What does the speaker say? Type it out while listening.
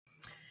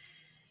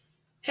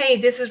Hey,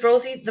 this is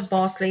Rosie, the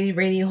Boss Lady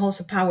Radio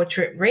host of Power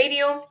Trip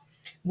Radio.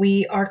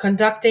 We are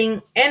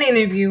conducting an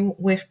interview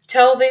with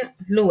Telvin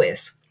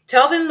Lewis.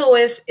 Telvin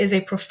Lewis is a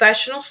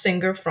professional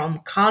singer from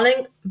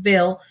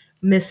Collingville,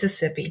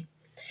 Mississippi.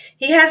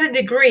 He has a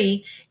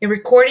degree in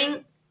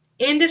recording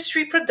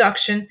industry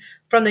production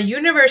from the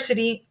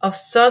University of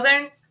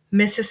Southern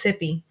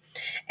Mississippi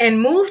and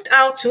moved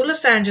out to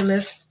Los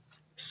Angeles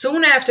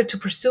soon after to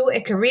pursue a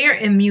career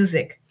in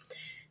music.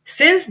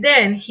 Since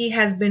then, he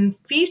has been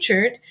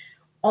featured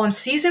on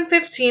season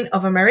 15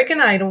 of American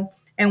Idol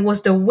and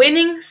was the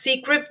winning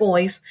secret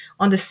voice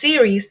on the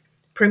series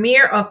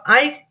premiere of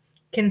I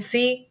Can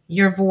See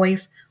Your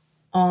Voice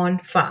on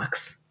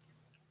Fox.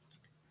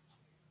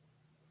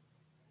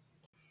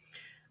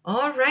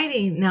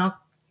 Alrighty, now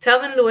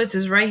Telvin Lewis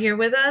is right here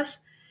with us.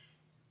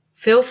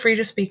 Feel free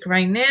to speak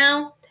right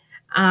now.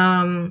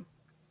 Um,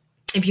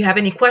 if you have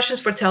any questions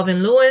for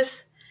Telvin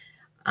Lewis,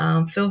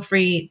 feel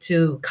free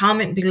to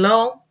comment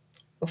below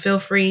or feel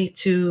free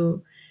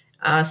to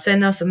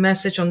send us a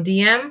message on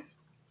DM.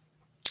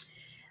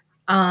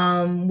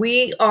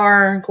 We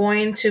are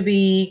going to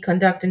be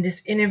conducting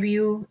this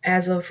interview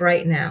as of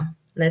right now.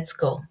 Let's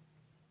go.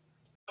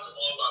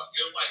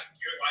 Your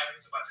life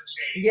is about to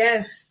change.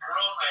 Yes. And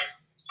I was like,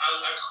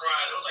 I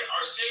cried. I was like,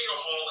 Arsenio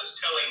Hall is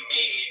telling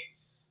me,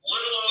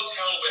 little old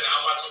Telvin,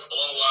 I'm about to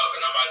blow up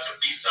and I'm about to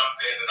be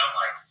something. And I'm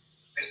like,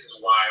 this is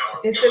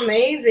wild. It's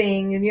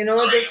amazing. And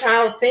just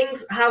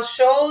how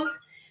shows.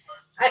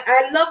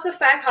 I love the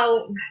fact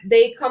how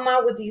they come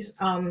out with these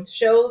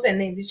shows and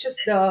it's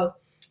just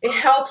it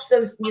helps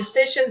the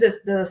musician,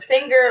 the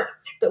singer,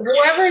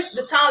 whoever is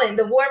the talent,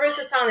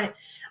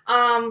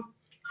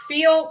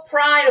 feel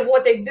pride of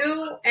what they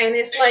do, and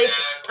it's like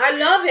I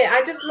love it.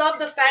 I just love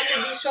the fact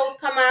that these shows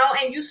come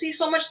out and you see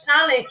so much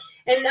talent,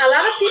 and a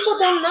lot of people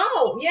don't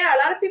know. Yeah, a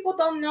lot of people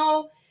don't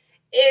know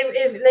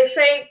if they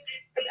say,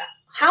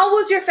 how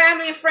was your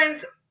family and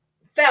friends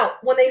felt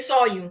when they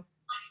saw you?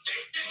 They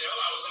didn't know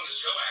I was on the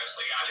show,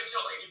 actually. I didn't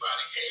tell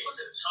anybody. It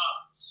was a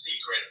top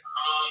secret.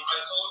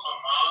 I told my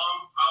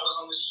mom I was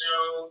on the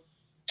show,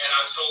 and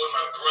I told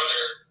my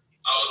brother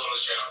I was on the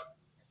show.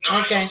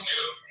 Nobody else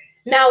knew.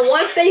 Now,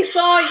 once they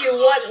saw you,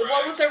 what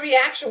was the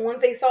reaction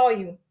once they saw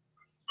you?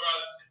 Bro,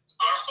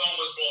 our phone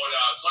was blowing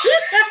up.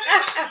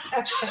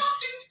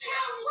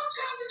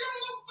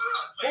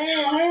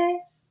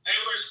 They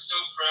were so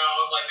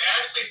proud. Like, they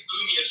actually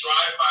flew me a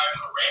drive-by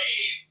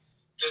parade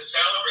to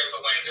celebrate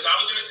the win, because I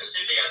was in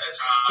Mississippi at that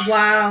time.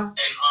 Wow.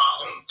 And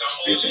the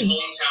whole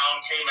hometown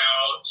came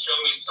out,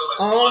 showed me so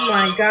much love. Oh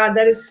my God,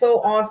 that is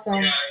so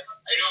awesome. Yeah,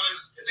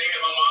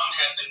 my mom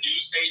had the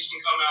news station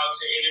come out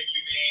to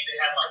interview me. They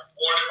had like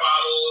water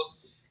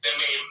bottles. They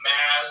made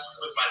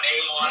masks with my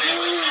name on it,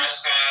 like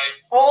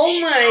hashtag. Oh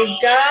my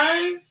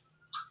God.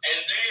 And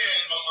then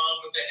my mom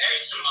went the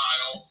extra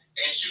mile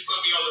and she put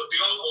me on the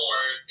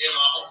billboard in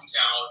my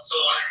hometown. So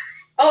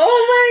oh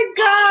my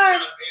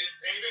God.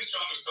 They've been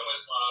showing me so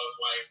much love.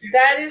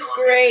 That is so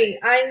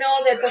great. I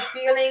know that the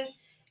feeling,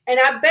 and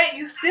I bet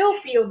you still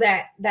feel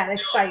that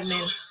excitement.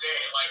 Till this day,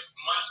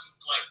 months,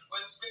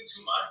 it's been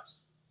 2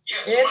 months.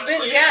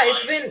 Yeah,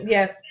 it's been,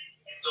 yes.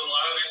 The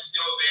love is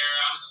still there.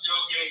 I'm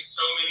still getting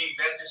so many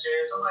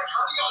messages. I'm like,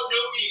 how do y'all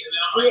know me? And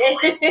then I'm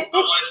like,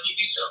 I'm on a TV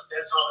show.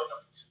 That's all I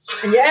know. So,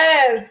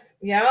 yes.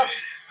 Yep.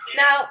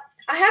 Now,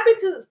 I happen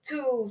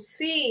to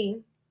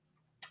see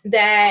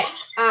that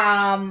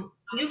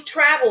you've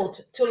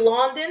traveled to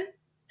London.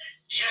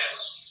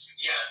 Yes.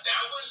 Yeah,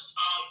 that was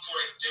for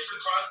a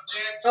different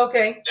project.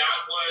 Okay. That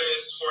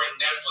was for a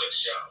Netflix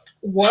show.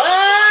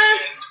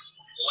 What?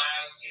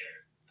 Last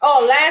year.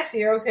 Oh, last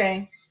year.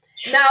 Okay.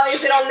 Yeah. Now,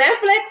 is it on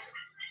Netflix?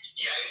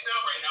 Yeah, it's out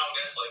right now on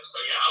Netflix.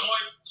 So yeah, I'm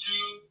on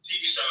 2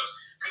 TV shows.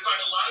 Because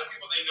a lot of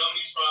people, they know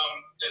me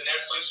from the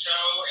Netflix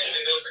show, and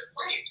then they was like,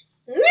 wait,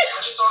 I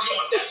just saw him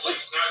on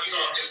Netflix. Now he's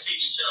on this TV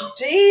show.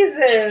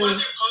 Jesus. It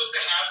wasn't supposed to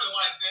happen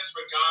like this,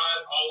 but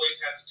God always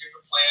has a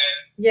different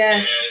plan.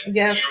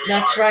 Yes,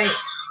 that's right.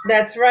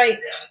 That's right.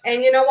 Yeah.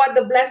 And you know what?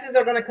 The blessings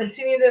are going to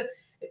continue to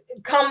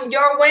come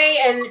your way.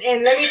 And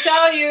let me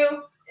tell you.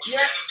 We're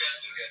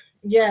manifesting it.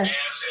 Yes.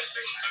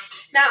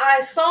 Now, I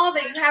saw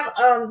that you have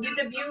you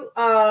debut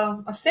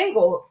a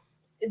single.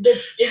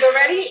 Is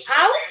already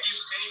out? The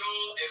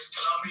single is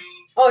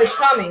coming. Oh, it's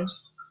coming.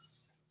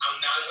 I'm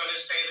not going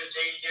to say the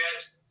date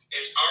yet.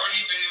 It's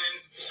already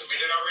been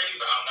submitted already,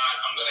 but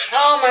I'm going to.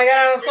 Oh my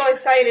God, I'm so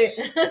excited.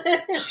 Yeah,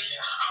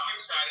 I'm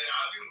excited.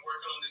 I've been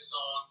working on this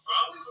song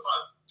probably for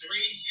about 3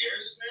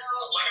 years now.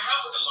 I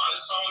have a lot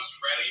of songs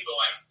ready,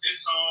 but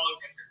this song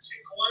in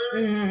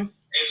particular,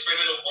 it's been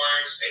in the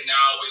works, and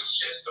now it's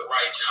just the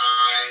right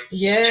time.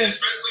 Yes. And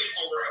especially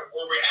for where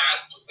we're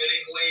at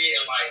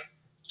politically and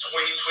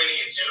 2020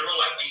 in general,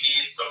 we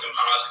need something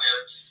positive.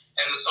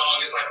 And the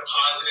song is a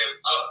positive,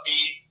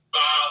 upbeat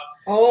bop.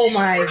 Oh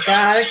my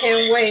God, I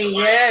can't wait.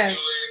 Yes.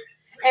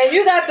 And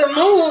you got the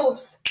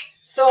moves.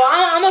 So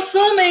I'm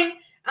assuming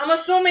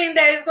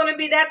that it's going to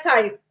be that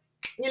type.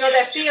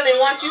 That feeling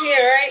once you hear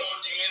it, right? You're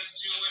going to dance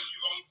to it.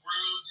 You're going to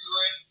groove to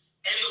it.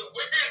 And the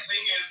weird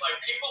thing is,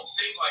 people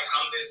think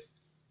I'm this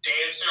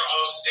dancer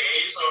off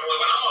stage. like,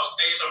 when I'm off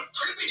stage, I'm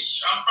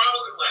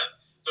probably like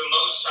the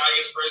most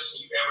shyest person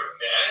you've ever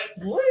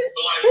met. What?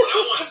 But like when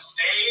I'm on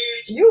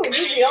stage, you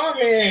be on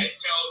there. You can't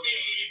tell me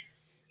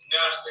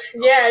nothing.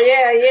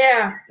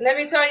 Yeah. Let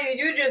me tell you,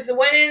 you just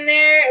went in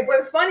there. It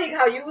was funny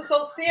how you were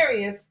so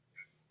serious,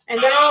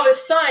 and then all of a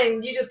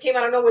sudden you just came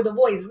out of nowhere with the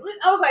voice.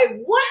 I was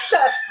like, what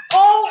the?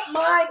 Oh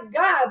my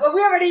God! But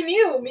we already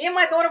knew. Me and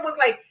my daughter was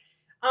like,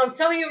 I'm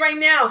telling you right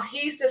now,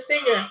 he's the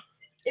singer.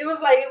 It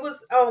was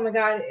oh my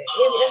God,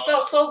 it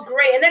felt so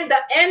great. And then the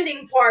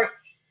ending part,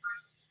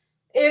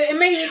 it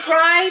made me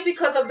cry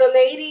because of the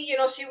lady. You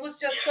know, she was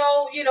just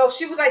so, you know,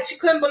 she was like, she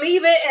couldn't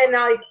believe it. And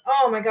like,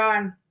 oh my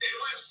God. It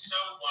was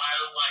so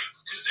wild, like,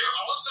 because there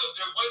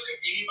wasn't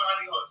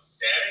anybody on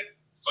set.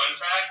 Fun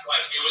fact,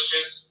 like, it was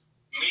just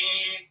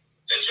me,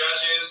 the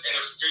judges,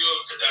 and a few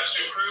of the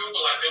production crew.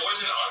 But like, there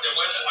wasn't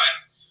like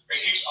a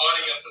huge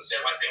audience on set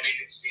like they make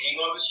it seem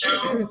on the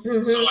show.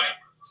 Mm-hmm. So like,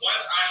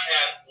 once I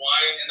had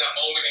won in that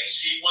moment and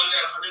she won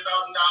that $100,000,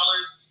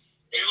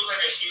 it was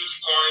like a huge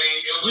party.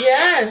 It was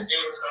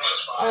so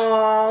much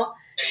fun.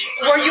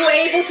 Were you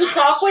able to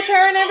talk with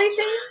her and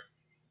everything?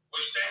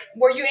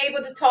 Were you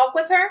able to talk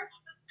with her?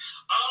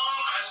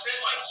 I said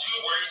like 2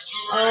 words to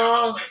her.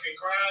 I was like,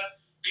 congrats.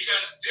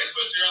 Because this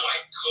was their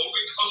like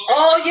COVID.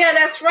 Oh yeah,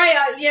 that's right.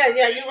 Yeah,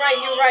 you're right.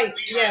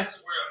 We had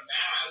to wear a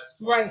mask.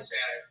 Right.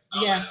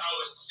 Unless I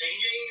was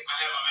singing, I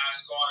had my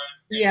mask on.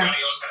 Yeah.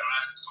 Everybody else had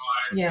masks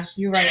on. Yeah,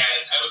 you're right.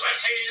 And I was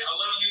like, hey, I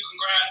love you,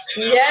 congrats. And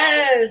then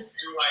yes.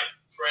 Do like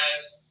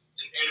press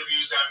and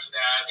interviews after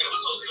that. It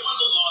was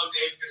a long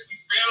day because we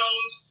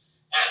filmed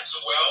at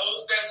 12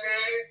 that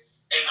day,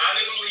 and I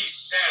didn't leave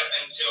set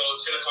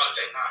until 10 o'clock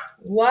that night.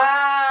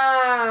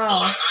 Wow.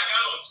 So, like, I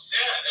got on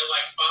set at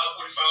like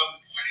 5:45 in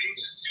the morning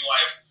just to do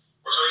like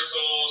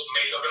rehearsals,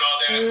 makeup, and all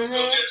that.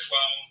 Filmed at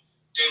 12.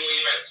 Didn't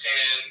leave at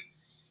 10.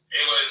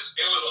 It was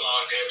a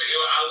long day, but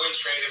I wouldn't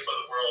trade it for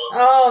the world.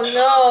 Oh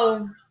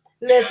no.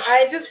 Liz,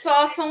 I just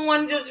saw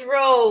someone just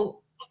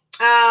wrote,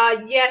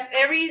 yes,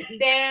 every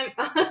damn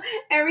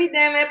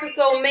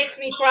episode makes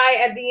me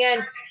cry at the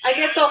end. I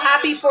get so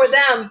happy for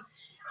them.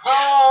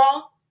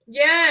 Oh,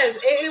 yes,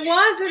 it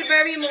was a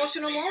very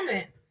emotional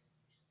moment.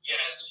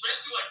 Yes,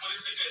 especially like when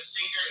it's a good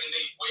singer and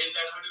they win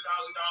that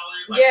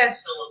 $100,000. Like, yes,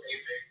 it's so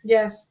amazing.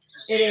 Yes,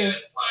 it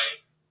is. Like,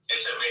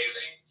 it's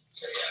amazing.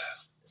 So yeah.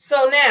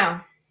 So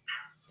now,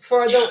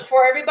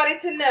 for everybody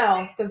to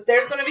know, because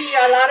there's going to be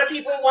a lot of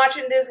people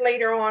watching this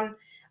later on,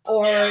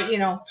 or you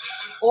know,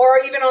 or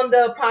even on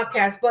the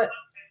podcast. But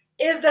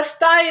is the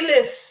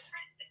stylist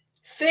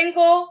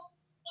single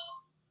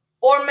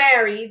or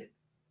married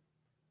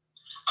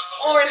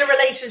or in a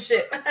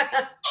relationship? We're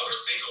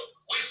single.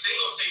 We're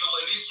single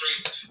in these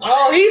streets.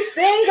 Oh, he's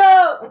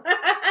single.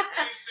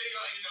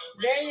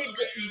 There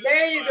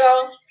you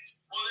go.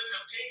 Well, there's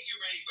a pinky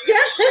ring, but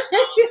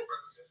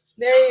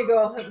there you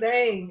go.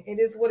 Hey, it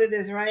is what it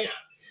is, right? Yeah.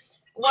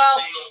 Well,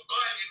 but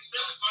it's so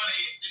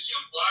funny. Did you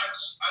watch?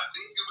 I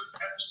think it was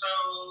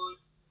episode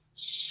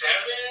 7.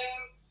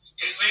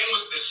 His name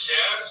was the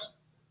chef.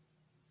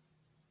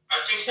 I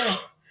think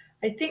chef. So.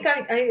 I think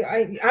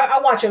I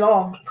watch it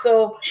all.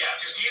 So yeah,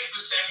 because he's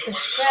the second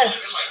the one. Chef.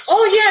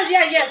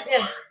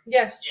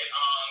 Yes. Yeah,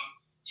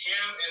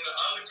 him and the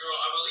other girl,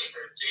 I believe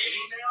they're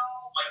dating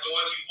now. Like the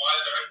one he won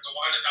the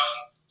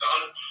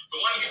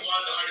one he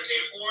won the 100K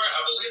for.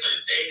 I believe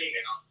they're dating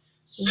now.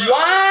 So,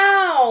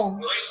 wow.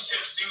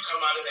 Relationships do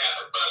come out of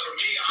that, but for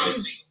me, I'm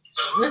single.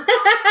 So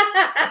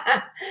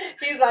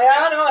he's like, I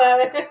don't know.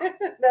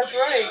 That's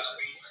right.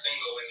 He's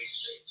single in these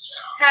streets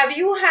now. Have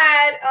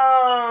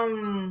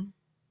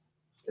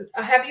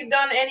you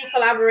done any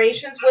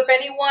collaborations with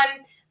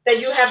anyone that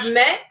you have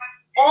met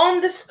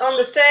on the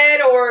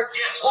set or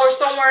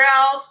somewhere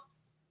else?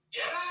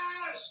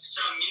 Yes.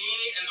 So me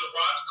and the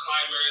rock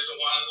climber, the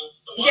one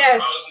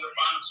yes. I was in the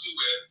final 2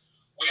 with,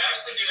 we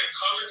actually did a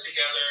cover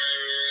together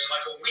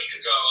like a week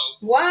ago.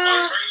 Wow.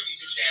 On her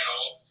YouTube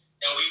channel,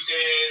 and we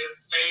did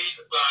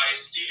 "Faith" by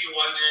Stevie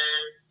Wonder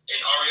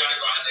and Ariana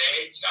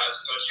Grande. You guys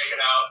can go check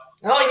it out.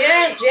 Oh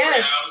yes.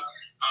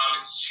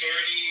 It's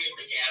Charity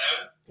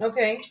Magana.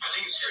 Okay. I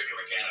think it's Charity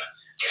Magana.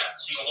 Yeah,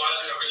 so you can watch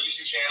it on her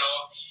YouTube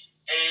channel.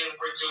 And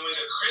we're doing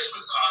a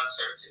Christmas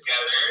concert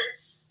together.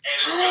 And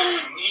it's going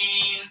to be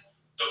me,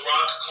 the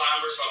rock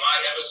climber from my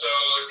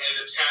episode, and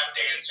the tap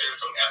dancer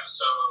from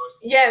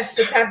episode. Yes,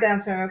 7. The tap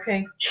dancer,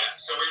 okay. Yeah,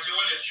 so we're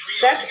doing a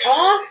trio That's together.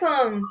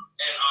 Awesome.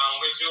 And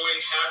we're doing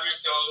Have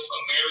Yourself a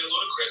Merry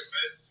Little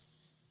Christmas.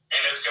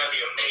 And it's going to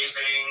be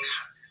amazing.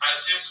 I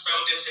just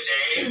filmed it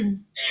today.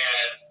 And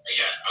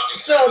yeah.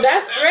 So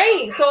that's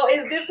great. So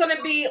is this going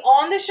to be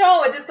on the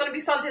show, or is this going to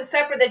be something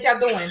separate that y'all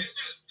doing? This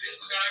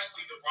is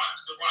actually the rock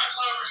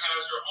climber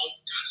has her own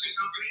production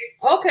company.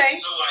 Okay.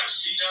 So like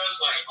she does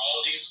like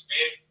all these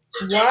big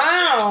productions.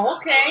 Wow.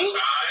 Okay.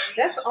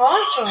 That's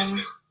awesome.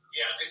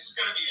 This is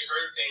gonna be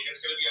her thing.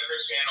 It's gonna be on her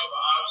channel,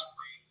 but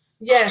obviously.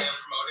 Yes.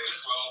 Promote it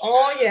as well.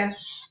 Oh yes.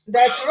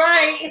 That's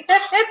right.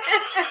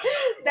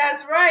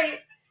 That's right.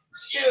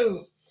 Shoot.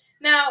 Yes.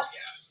 Now.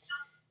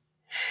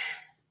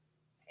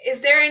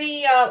 Is there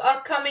any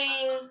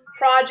upcoming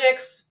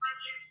projects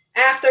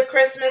after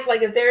Christmas?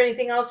 Like, is there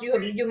anything else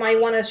you might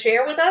want to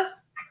share with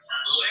us?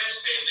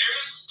 Listen,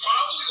 there's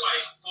probably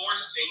like 4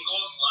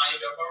 singles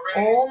lined up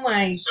already. Oh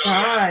my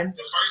God. Yeah,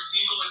 the first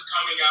single is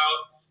coming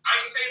out. I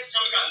can say it's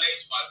coming out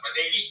next month. My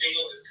debut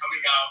single is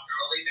coming out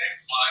early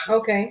next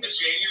month. Okay. In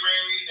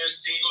January, there's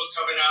singles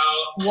coming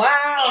out.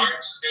 Wow.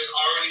 March, there's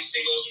already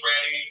singles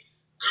ready.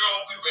 Girl,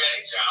 we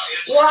ready,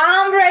 child. Well,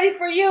 I'm ready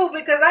for you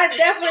because I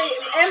definitely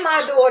and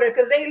my daughter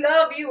because they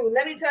love you.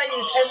 Let me tell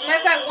you. As a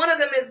matter of fact, one of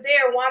them is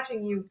there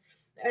watching you.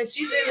 And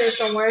she's in there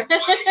somewhere.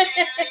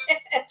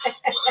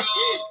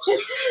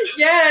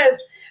 Yes.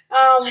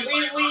 Honestly,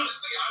 I've been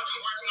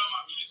working on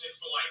my music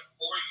for like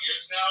 4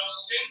 years now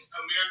since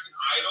American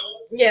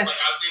Idol. Yes. Like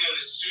I've been in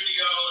the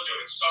studio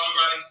doing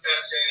songwriting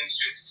sessions,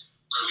 just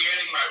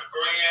creating my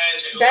brand.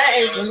 And that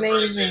is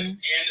amazing. And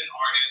an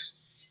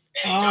artist.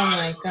 And oh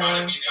my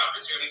God. Me the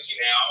opportunity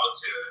now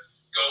to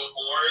go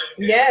forth.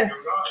 Yes.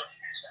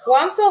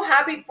 Well, I'm so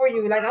happy for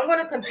you. Like I'm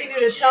going to continue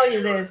to tell you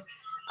this.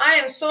 I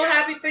am so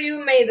happy for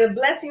you. May the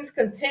blessings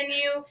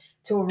continue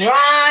to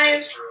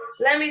rise.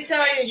 Let me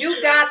tell you,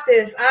 you got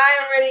this. I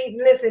already,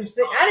 listen,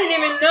 I didn't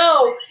even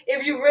know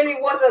if you really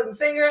was a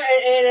singer.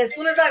 And as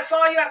soon as I saw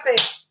you, I said,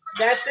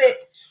 that's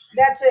it.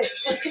 That's it.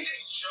 But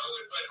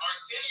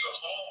Arsenio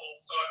Hall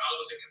thought I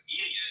was a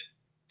comedian.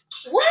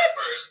 What?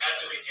 At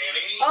the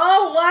beginning.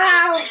 Oh,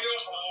 wow. Arsenio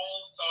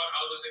Hall thought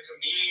I was a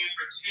comedian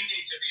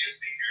pretending to be a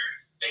singer.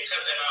 They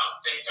cut that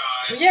out, thank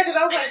God. Yeah,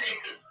 because I was like...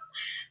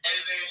 And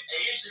then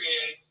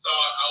Adrian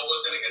thought I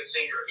wasn't a good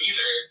singer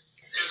either.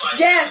 Like,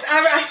 yes,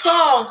 I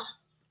saw.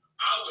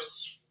 I was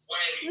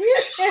sweating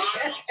and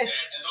hot on set,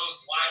 and those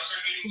lights are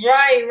hitting.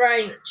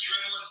 Right.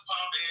 Adrenaline's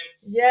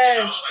pumping.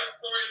 Yes. And I was like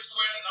pouring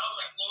sweat, and I was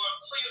like, Lord,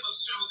 please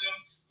don't show them.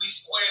 We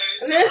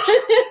sweated.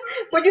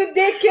 But you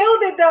did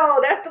killed it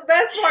though. That's the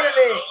best part of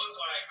it. I was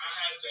like, I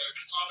had to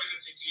pump it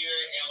into gear,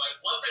 and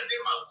like once I did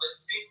my lip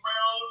sync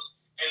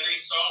round, and they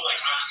saw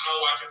like how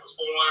I could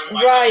perform,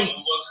 like right.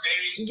 move on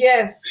stage.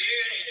 Yes.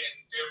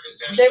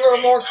 Then they were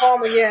more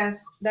calmer.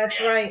 Yes, that's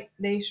right.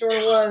 They sure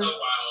was. So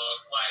wild.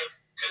 Like,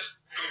 because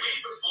the week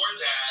before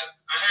that,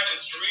 I had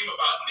a dream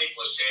about Nick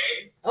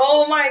Lachey.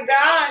 Oh my God.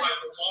 I was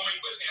like performing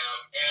with him,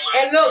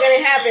 and look, and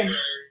it happened.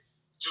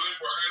 Doing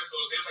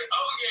rehearsals, they was like,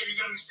 "Oh yeah, you're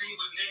gonna be singing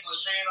with Nick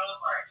Lachey," and I was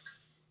like,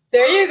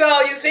 "There you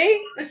go. You see,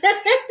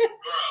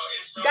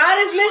 bro, God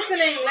is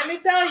listening. Let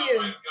me tell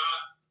you." My God.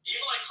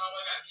 Even like how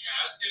I got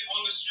casted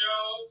on the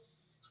show,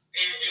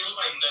 it was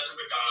like nothing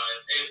but God.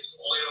 It's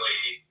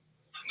literally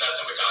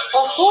nothing but God.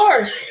 Of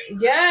course,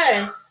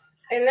 yes.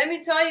 Yeah. And let me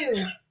tell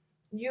you,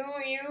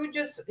 you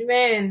just,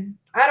 man,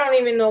 I don't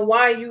even know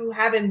why you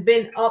haven't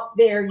been up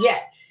there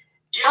yet.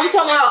 Yeah, I'm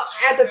talking about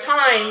at the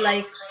time,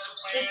 like.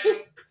 And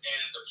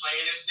the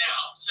plan is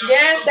now. So,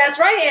 yes, that's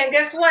right. And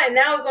guess what?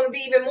 Now it's going to be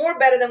even more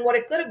better than what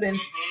it could have been.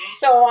 Mm-hmm.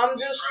 So I'm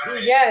just,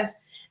 yes.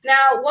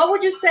 Now, what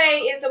would you say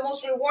is the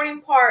most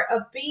rewarding part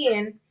of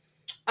being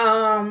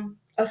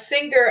a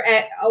singer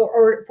at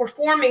or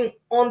performing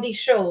on these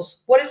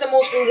shows? What is the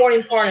most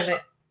rewarding part of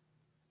it?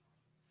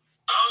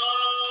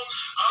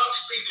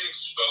 Obviously the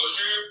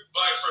exposure,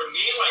 but for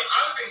me, like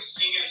I've been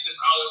singing since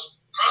I was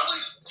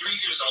probably 3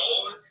 years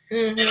old,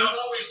 and I've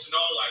always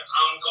known like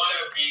I'm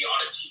gonna be on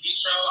a TV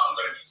show, I'm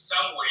gonna be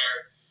somewhere.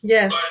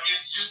 Yes. But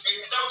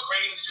it's so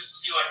crazy just to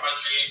see like my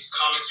dreams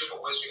coming to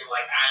fruition and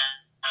like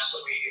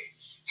actually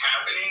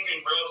happening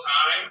in real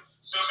time.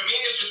 So for me,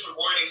 it's just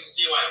rewarding to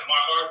see like my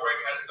hard work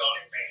hasn't gone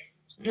in vain.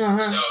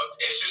 So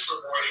it's just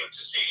rewarding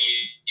to see.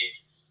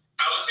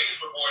 I would say it's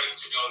rewarding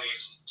to be on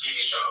these TV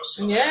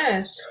shows.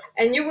 Yes,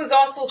 and you was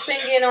also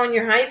singing on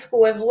your high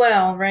school as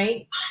well,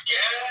 right?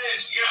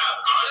 Yes, yeah.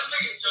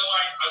 Honestly, so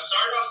like I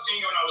started off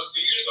singing when I was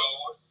 3 years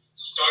old.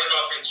 Started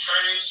off in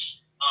church.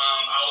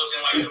 I was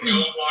in like the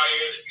middle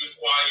choir, the youth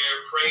choir,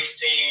 praise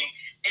team.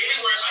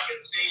 Anywhere I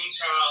could sing,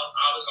 child,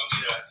 I was gonna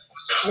be there.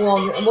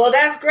 So, well,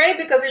 that's great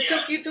because it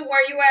took you to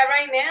where you at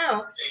right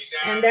now.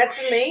 Exactly. And that's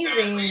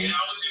amazing. Exactly. And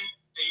I was in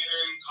theater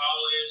in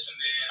college, and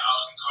then I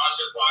was in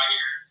concert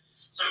choir.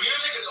 So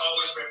music has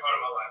always been part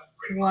of my life.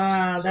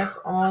 Wow, that's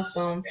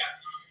awesome. Yeah.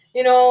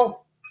 You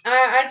know,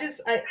 I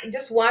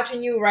just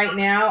watching you right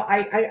now,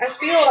 I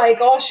feel like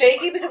all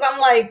shaky because I'm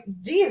like,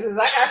 Jesus,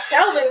 I got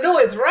Telvin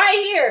Lewis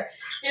right here.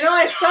 You know,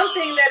 it's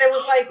something that it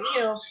was like,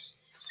 you know.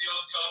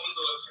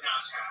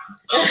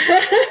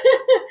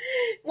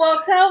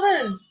 Well,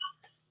 Telvin,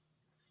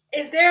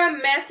 is there a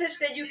message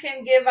that you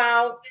can give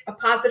out, a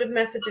positive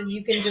message that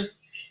you can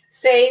just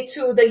say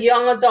to the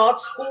young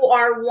adults who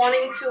are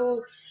wanting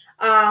to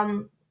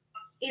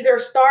either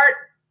start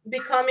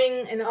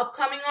becoming an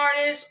upcoming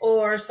artist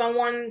or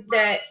someone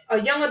that a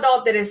young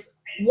adult that is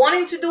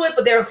wanting to do it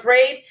but they're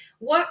afraid?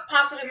 What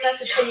positive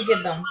message can you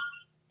give them?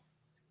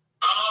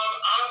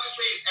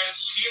 Obviously, as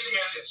cheesy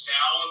as it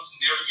sounds,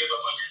 never give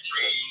up on your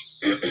dreams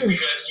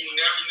because you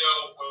never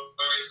know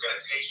where it's going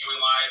to take you in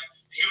life.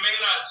 You may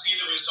not see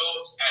the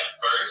results at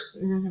first.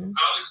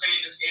 I would say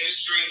this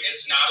industry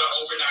is not an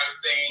overnight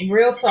thing.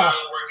 Real talk.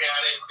 You gotta work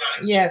at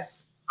it.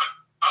 Yes.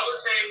 I would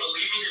say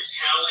believe in your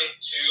talent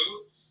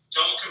too.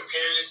 Don't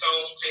compare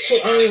yourself to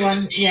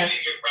anyone. It's easy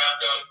to get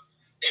wrapped up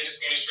in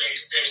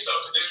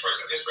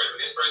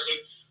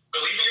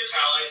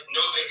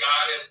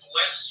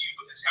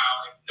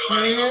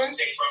nobody else can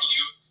take from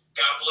you.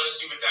 God bless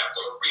you with that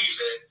for a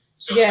reason.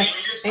 So even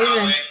your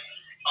talent,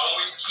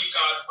 always keep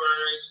God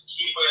first.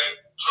 Keep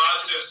a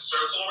positive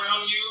circle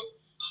around you,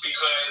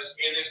 because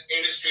in this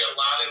industry, a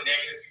lot of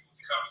negative people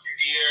come in your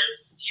ear,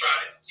 try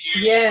to deter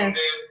you from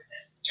this.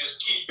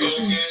 Just keep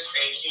focused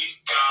and keep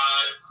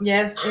God.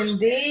 Yes, first.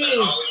 indeed.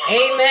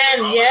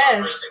 Amen.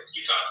 Yes.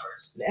 Keep God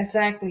first.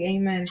 Exactly.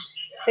 Amen.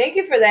 Yeah. Thank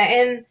you for that.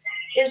 And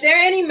is there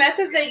any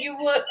message that you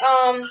would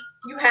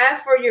you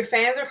have for your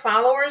fans or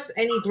followers?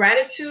 Any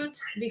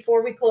gratitudes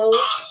before we close?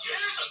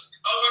 Yes.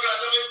 Oh my God,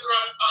 let me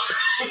cry.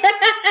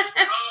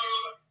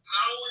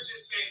 I would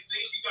just say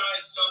thank you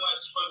guys so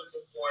much for the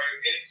support.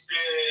 It's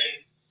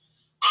been,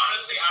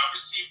 honestly, I've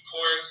received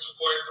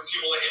support from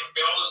people in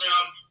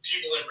Belgium,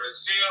 people in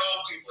Brazil,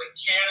 people in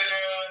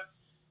Canada,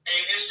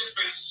 and it's just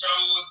been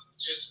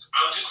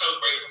I'm just so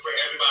grateful for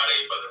everybody,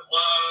 for the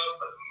love,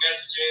 for the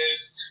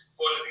messages,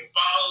 for the new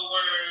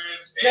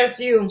followers. That's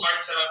you.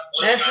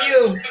 That's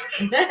you.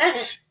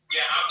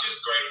 Yeah, I'm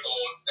just grateful.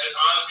 That's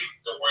honestly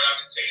the word I've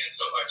been saying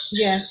so much.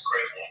 Just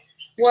grateful.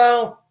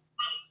 Well,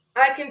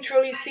 I can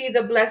truly see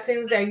the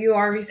blessings that you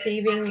are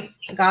receiving.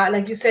 God,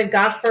 like you said,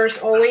 God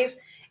first always.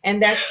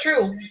 And that's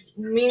true.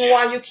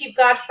 Meanwhile, you keep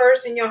God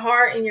first in your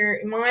heart, in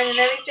your mind and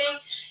everything.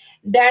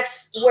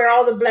 That's where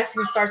all the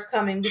blessing starts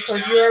coming,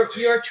 because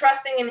you're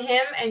trusting in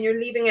Him and you're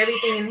leaving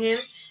everything in Him.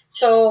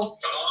 So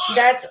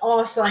that's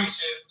awesome.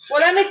 Well,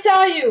 let me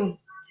tell you,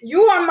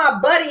 you are my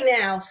buddy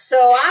now. So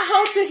I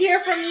hope to hear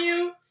from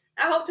you.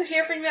 I hope to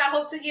hear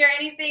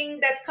anything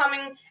that's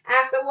coming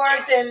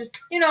afterwards, and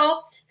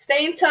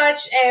stay in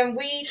touch. And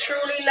we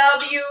truly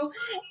love you.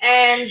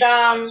 And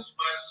my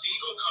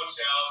single comes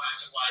out,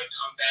 I can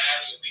come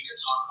back and we can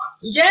talk about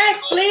the yes,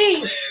 single,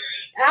 please.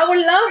 I would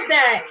love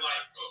that.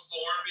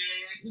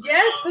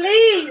 Yes,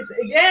 please.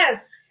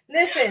 Yes.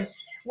 Listen,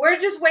 we're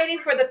just waiting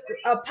for the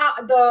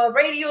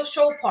radio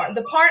show part,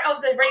 the part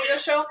of the radio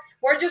show.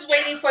 We're just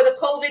waiting for the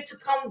COVID to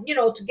come,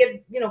 to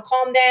get,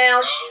 calm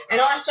down and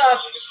all that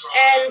stuff.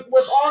 And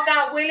with all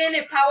God willing,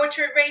 if Power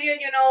Trip Radio,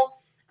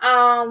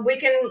 we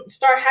can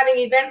start having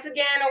events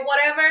again or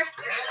whatever,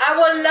 I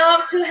would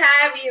love to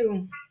have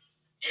you.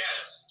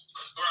 Yes.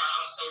 Bro,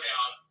 I'm so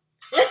down.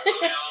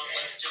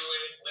 Let's do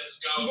it. Let's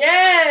go.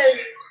 Yes.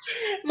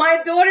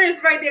 My daughter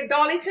is right there.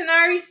 Dolly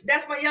Tenari.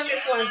 That's my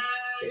youngest one.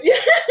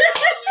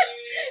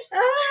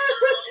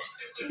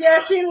 Yeah,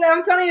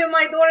 I'm telling you,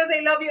 my daughters,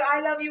 they love you.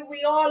 I love you.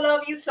 We all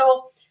love you.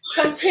 So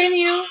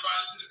continue.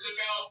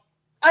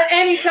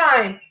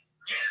 Anytime.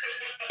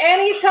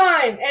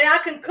 Anytime. And I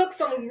can cook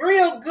some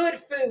real good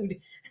food.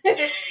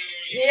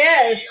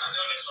 Yes.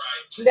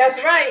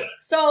 That's right.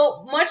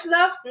 So much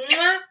love.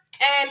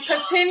 And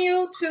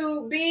continue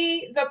to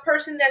be the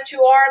person that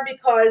you are,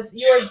 because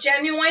you're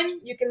genuine.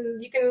 You can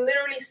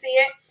literally see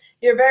it.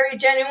 You're very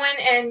genuine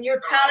and you're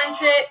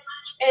talented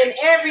in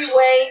every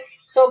way.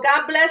 So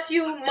God bless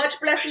you. Much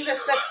blessings and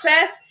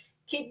success.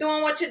 Keep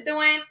doing what you're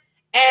doing.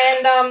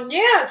 And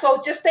so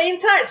just stay in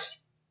touch.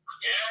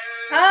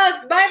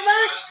 Hugs. Bye-bye.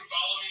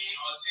 Follow me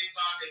on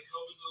TikTok at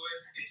Tobin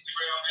Lewis,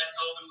 Instagram at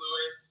Tobin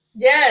Lewis.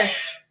 Yes.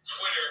 And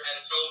Twitter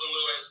at Tobin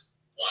Lewis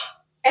 1.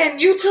 And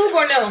YouTube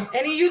or no?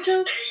 Any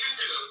YouTube?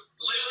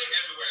 Literally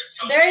everywhere.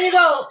 There you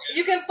go.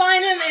 You can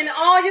find him in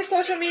all your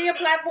social media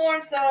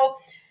platforms. So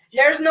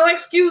there's no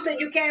excuse that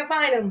you can't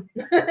find him.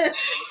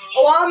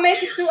 I'll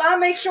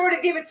make sure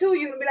to give it to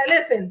you and be like,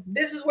 listen,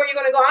 this is where you're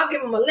gonna go. I'll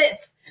give him a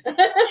list.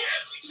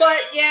 But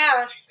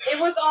yeah, it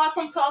was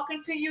awesome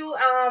talking to you.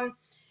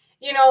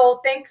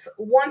 Thanks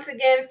once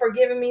again for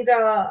giving me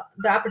the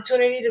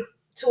opportunity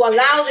to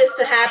allow this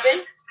to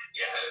happen.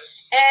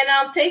 Yes.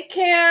 And take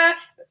care.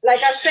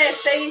 Like I said,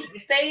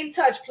 stay in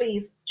touch,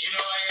 please. I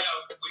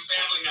am. We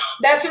family now.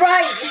 That's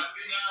right.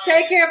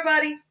 Take care,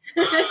 buddy.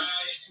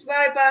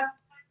 Bye.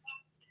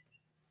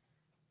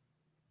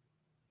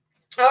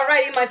 All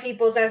righty, my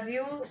peoples. As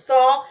you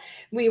saw,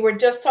 we were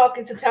just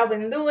talking to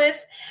Telvin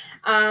Lewis.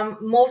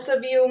 Most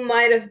of you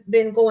might have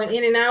been going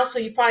in and out, so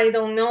you probably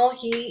don't know.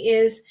 He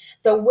is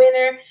the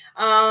winner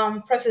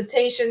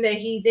presentation that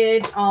he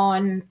did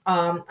on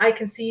I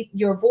Can See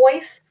Your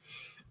Voice.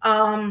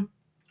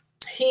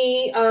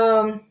 He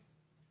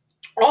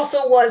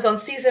also was on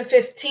season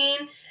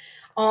 15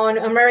 on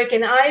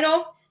American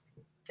Idol.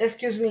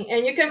 Excuse me.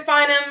 And you can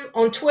find him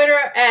on Twitter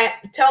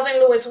at Telvin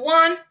Lewis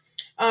 1,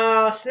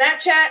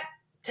 Snapchat,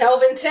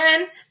 Telvin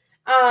 10.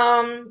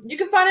 You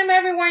can find him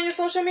everywhere in your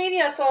social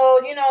media. So,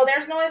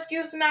 there's no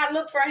excuse to not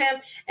look for him.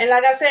 And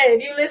like I said,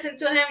 if you listen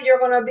to him, you're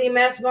going to be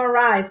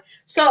mesmerized.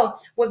 So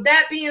with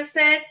that being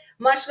said,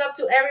 much love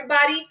to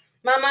everybody.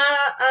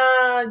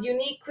 Mama,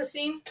 Unique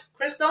Cuisine,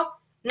 Crystal,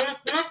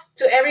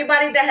 to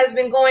everybody that has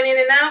been going in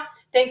and out.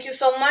 Thank you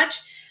so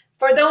much.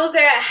 For those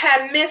that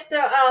have missed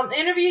the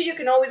interview, you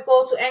can always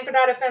go to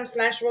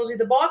anchor.fm/Rosie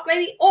the Boss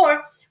Lady,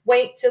 or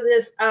wait till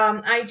this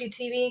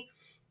IGTV.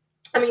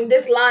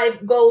 This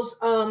live goes,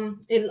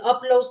 it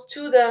uploads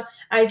to the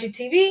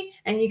IGTV,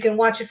 and you can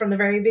watch it from the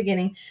very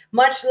beginning.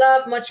 Much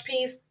love, much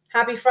peace.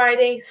 Happy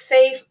Friday.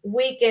 Safe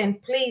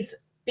weekend. Please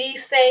be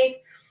safe.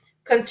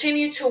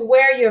 Continue to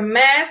wear your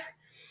mask.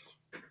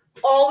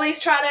 always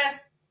try to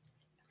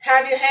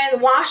have your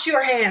hands, wash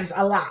your hands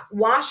a lot.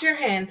 Wash your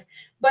hands.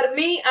 But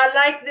me, I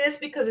like this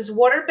because it's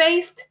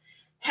water-based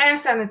hand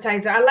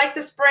sanitizer. I like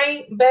the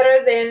spray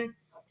better than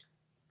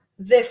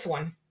this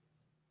one.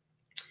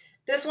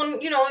 This one,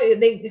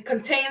 it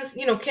contains,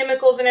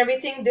 chemicals and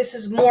everything. This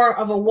is more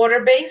of a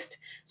water-based,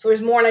 so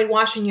it's more like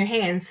washing your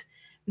hands.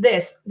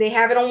 They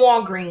have it on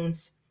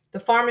Walgreens, the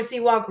pharmacy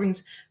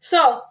Walgreens.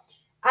 So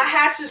I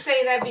had to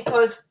say that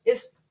because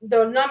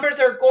the numbers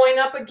are going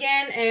up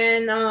again,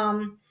 and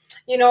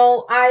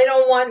I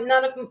don't want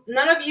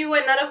none of you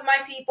and none of my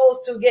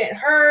peoples to get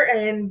hurt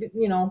and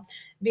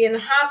be in the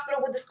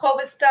hospital with this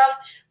COVID stuff.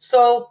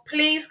 So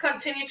please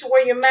continue to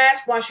wear your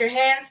mask, wash your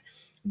hands.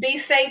 Be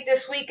safe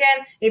this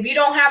weekend. If you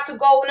don't have to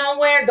go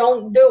nowhere,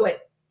 don't do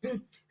it.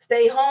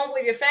 Stay home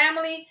with your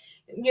family.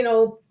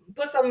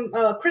 Put some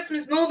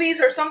Christmas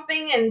movies or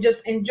something and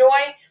just enjoy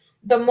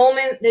the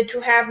moment that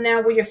you have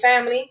now with your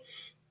family.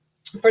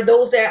 For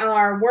those that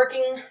are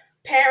working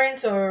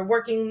parents or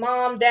working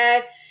mom,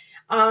 dad,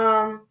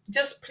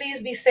 just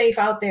please be safe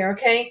out there,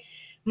 okay?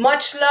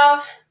 Much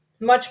love,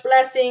 much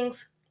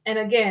blessings. And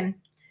again,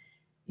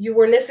 you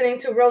were listening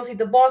to Rosie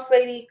the Boss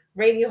Lady,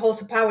 radio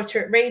host of Power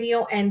Trip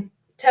Radio, and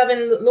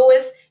Telvin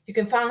Lewis. You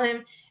can find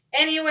him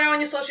anywhere on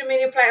your social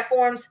media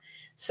platforms.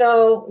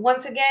 So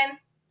once again,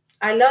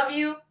 I love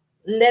you.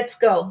 Let's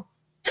go.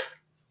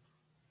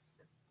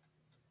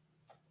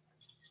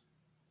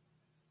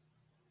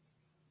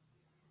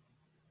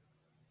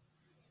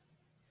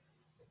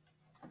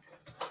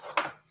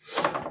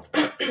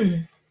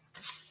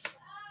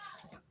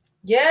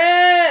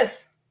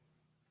 Yes.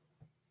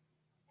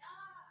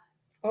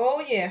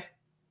 Oh, yeah.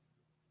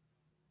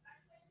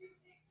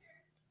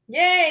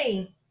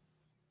 Yay.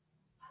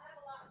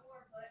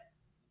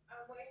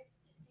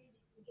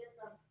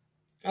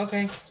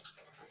 Okay.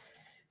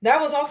 That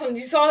was awesome.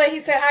 You saw that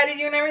he said hi to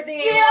you and everything?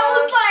 Yeah, I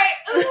was like,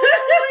 ooh,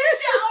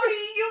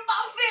 Shawty, you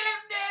my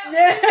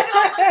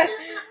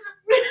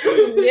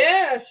feeling there.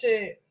 Yeah,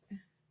 shit.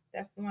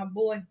 That's my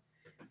boy.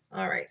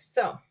 All right,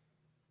 so.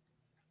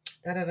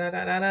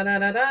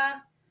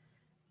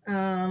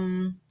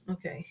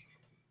 Okay.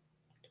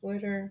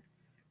 Twitter.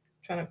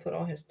 I'm trying to put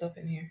all his stuff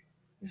in here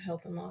to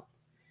help him out.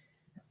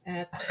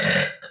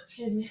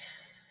 Excuse me.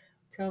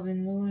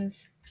 Telvin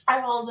Lewis. I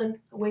followed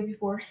him way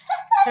before.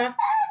 Huh?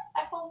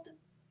 I followed him.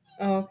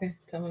 Oh, okay.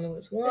 Telvin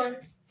Lewis 1.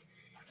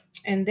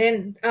 And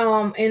then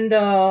in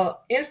the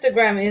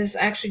Instagram is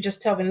actually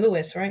just Telvin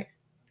Lewis, right?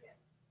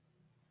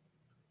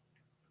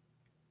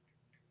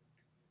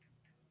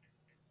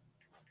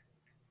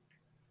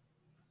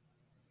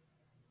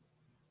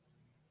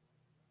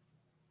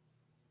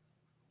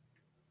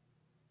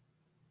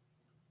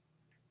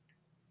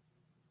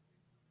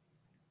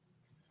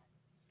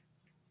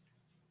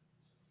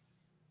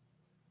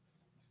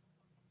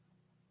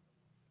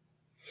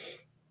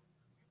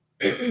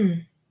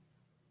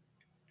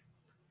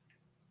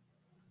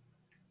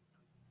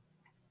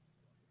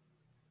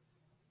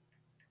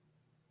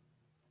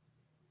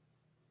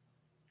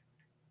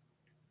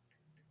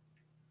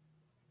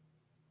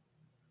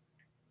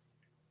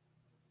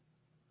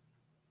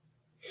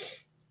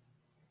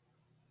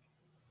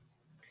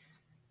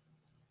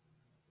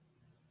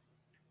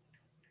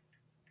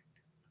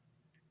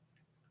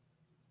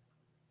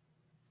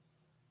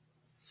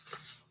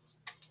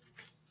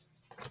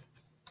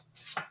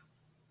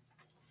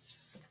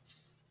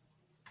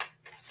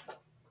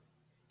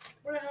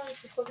 Where the hell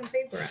is the fucking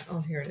paper at?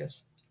 Oh, here it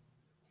is.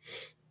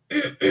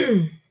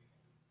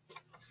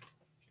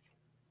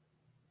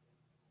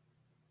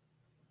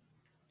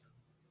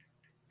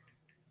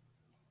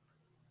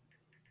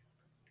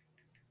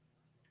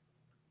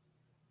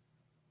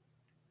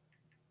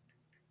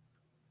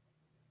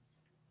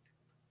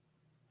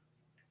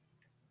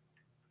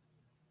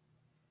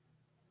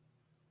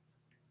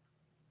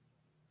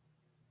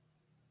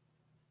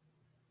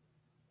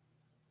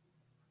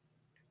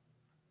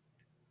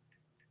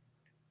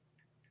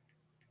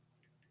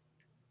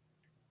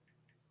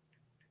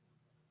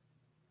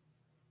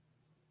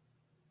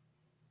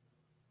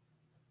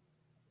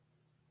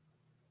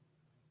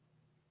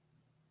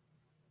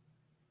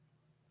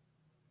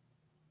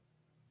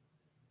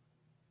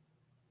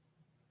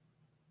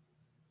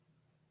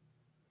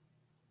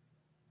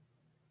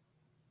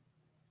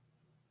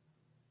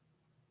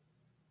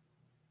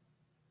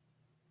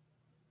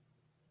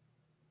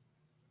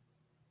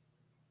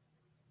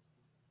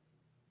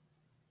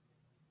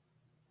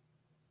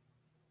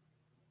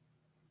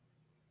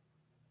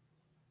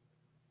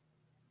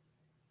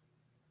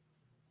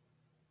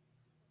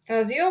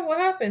 Adios, what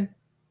happened?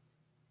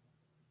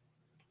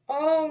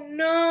 Oh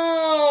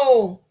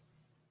no!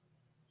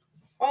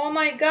 Oh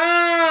my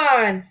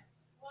god!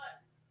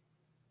 What?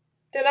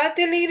 Did I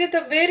delete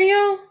the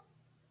video?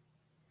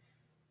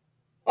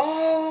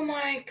 Oh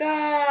my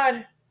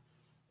god!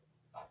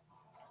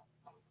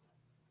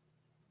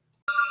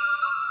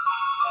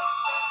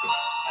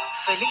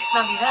 Feliz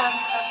Navidad.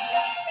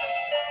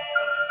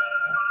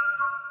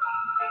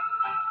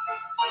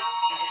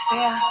 Les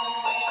desea,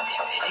 te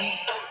seré.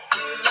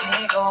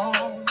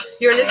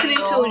 You're listening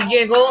to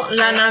Llegó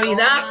la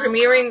Navidad,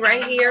 premiering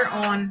right here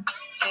on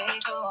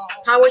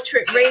Power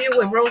Trip Radio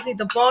with Rosie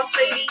the Boss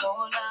Lady.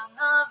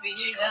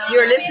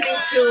 You're listening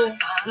to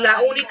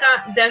La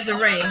Única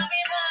Desiree.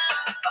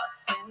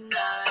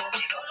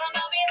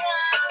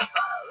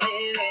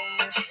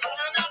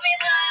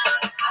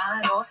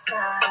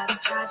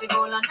 Ya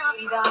llegó la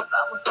Navidad,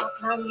 vamos a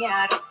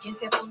planear quién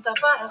se apunta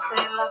para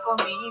hacer la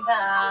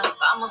comida.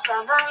 Vamos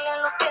a darle a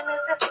los que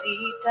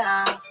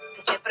necesitan,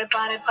 que se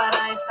prepare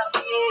para esta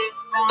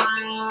fiesta.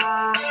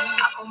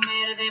 A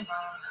comer de más,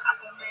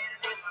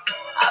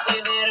 a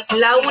beber con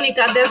La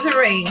Única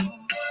Desiree,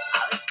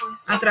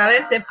 a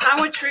través de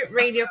Power Trip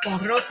Radio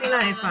con Rosy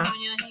la Jefa.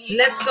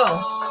 Let's go.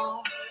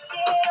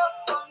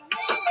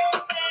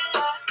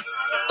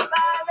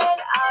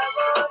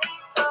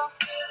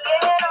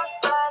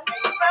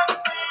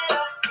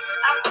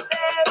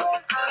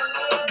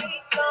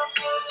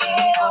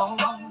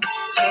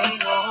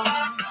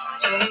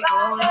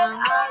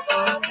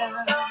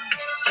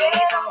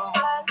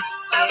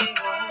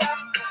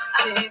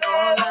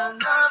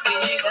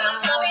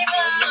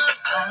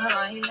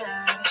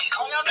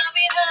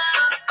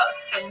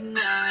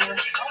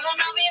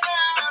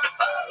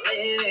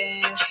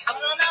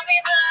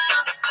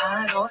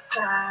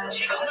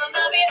 Llegó la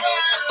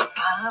Navidad,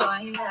 a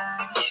bailar.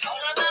 Llegó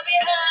la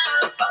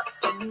Navidad, a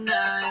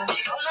cenar.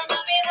 Llegó la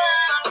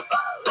Navidad, a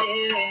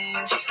beber.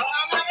 Llegó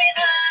la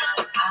Navidad,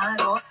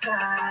 a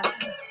gozar.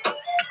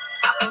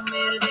 A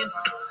comer de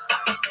más,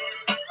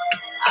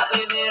 a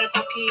beber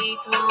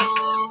poquito,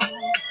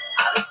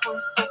 a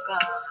después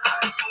tocar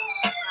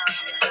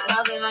el tema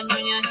del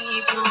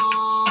añoñadito.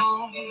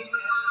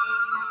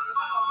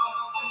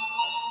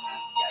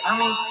 Ya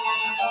mami,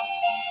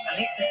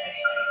 alístese.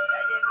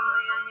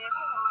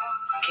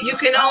 You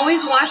can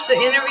always watch the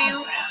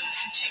interview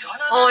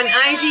on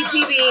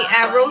IGTV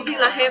at Rosie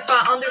La Jefa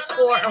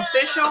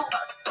 _official.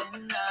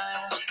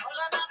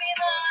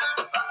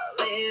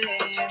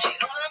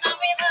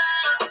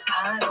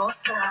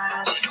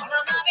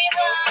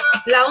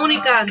 La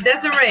Única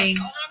Desiree.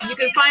 You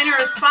can find her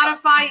on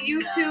Spotify,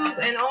 YouTube,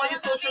 and all your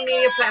social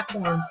media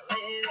platforms.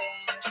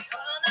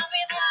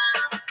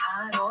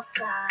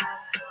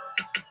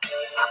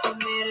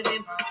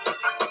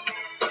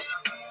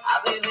 A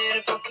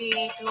beber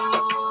poquito,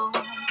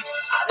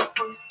 a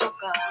después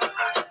tocar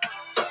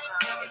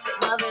el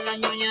tema del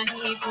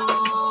añoñajito.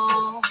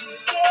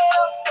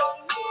 Quiero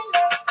poner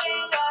la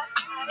estrella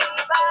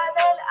arriba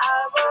del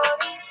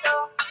arbolito.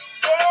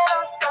 Quiero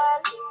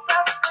salir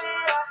para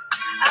afuera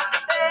a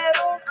hacer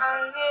un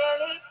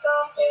angelito.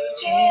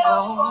 Llegó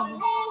la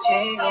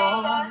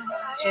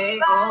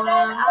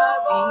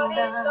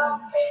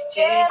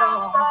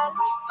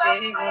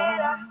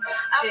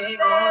Navidad.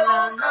 Llegó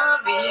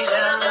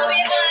la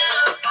Navidad.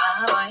 A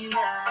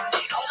bailar.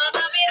 Llegó la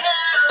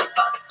Navidad. A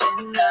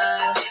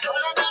cenar. Llegó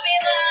la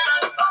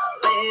Navidad. A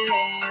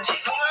beber.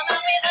 Llegó la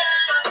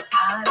Navidad.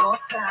 A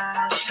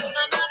gozar. Llegó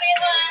la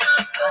Navidad.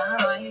 A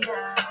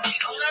bailar.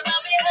 Llegó la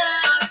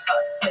Navidad. A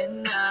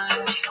cenar.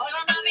 Llegó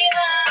la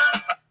Navidad.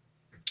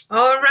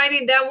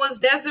 Alrighty, that was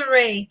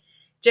Desiree.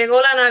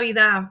 Llegó la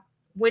Navidad,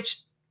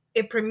 which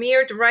it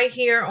premiered right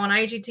here on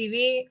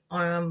IGTV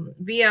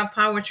via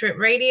Power Trip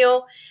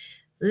Radio.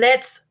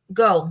 Let's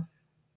go.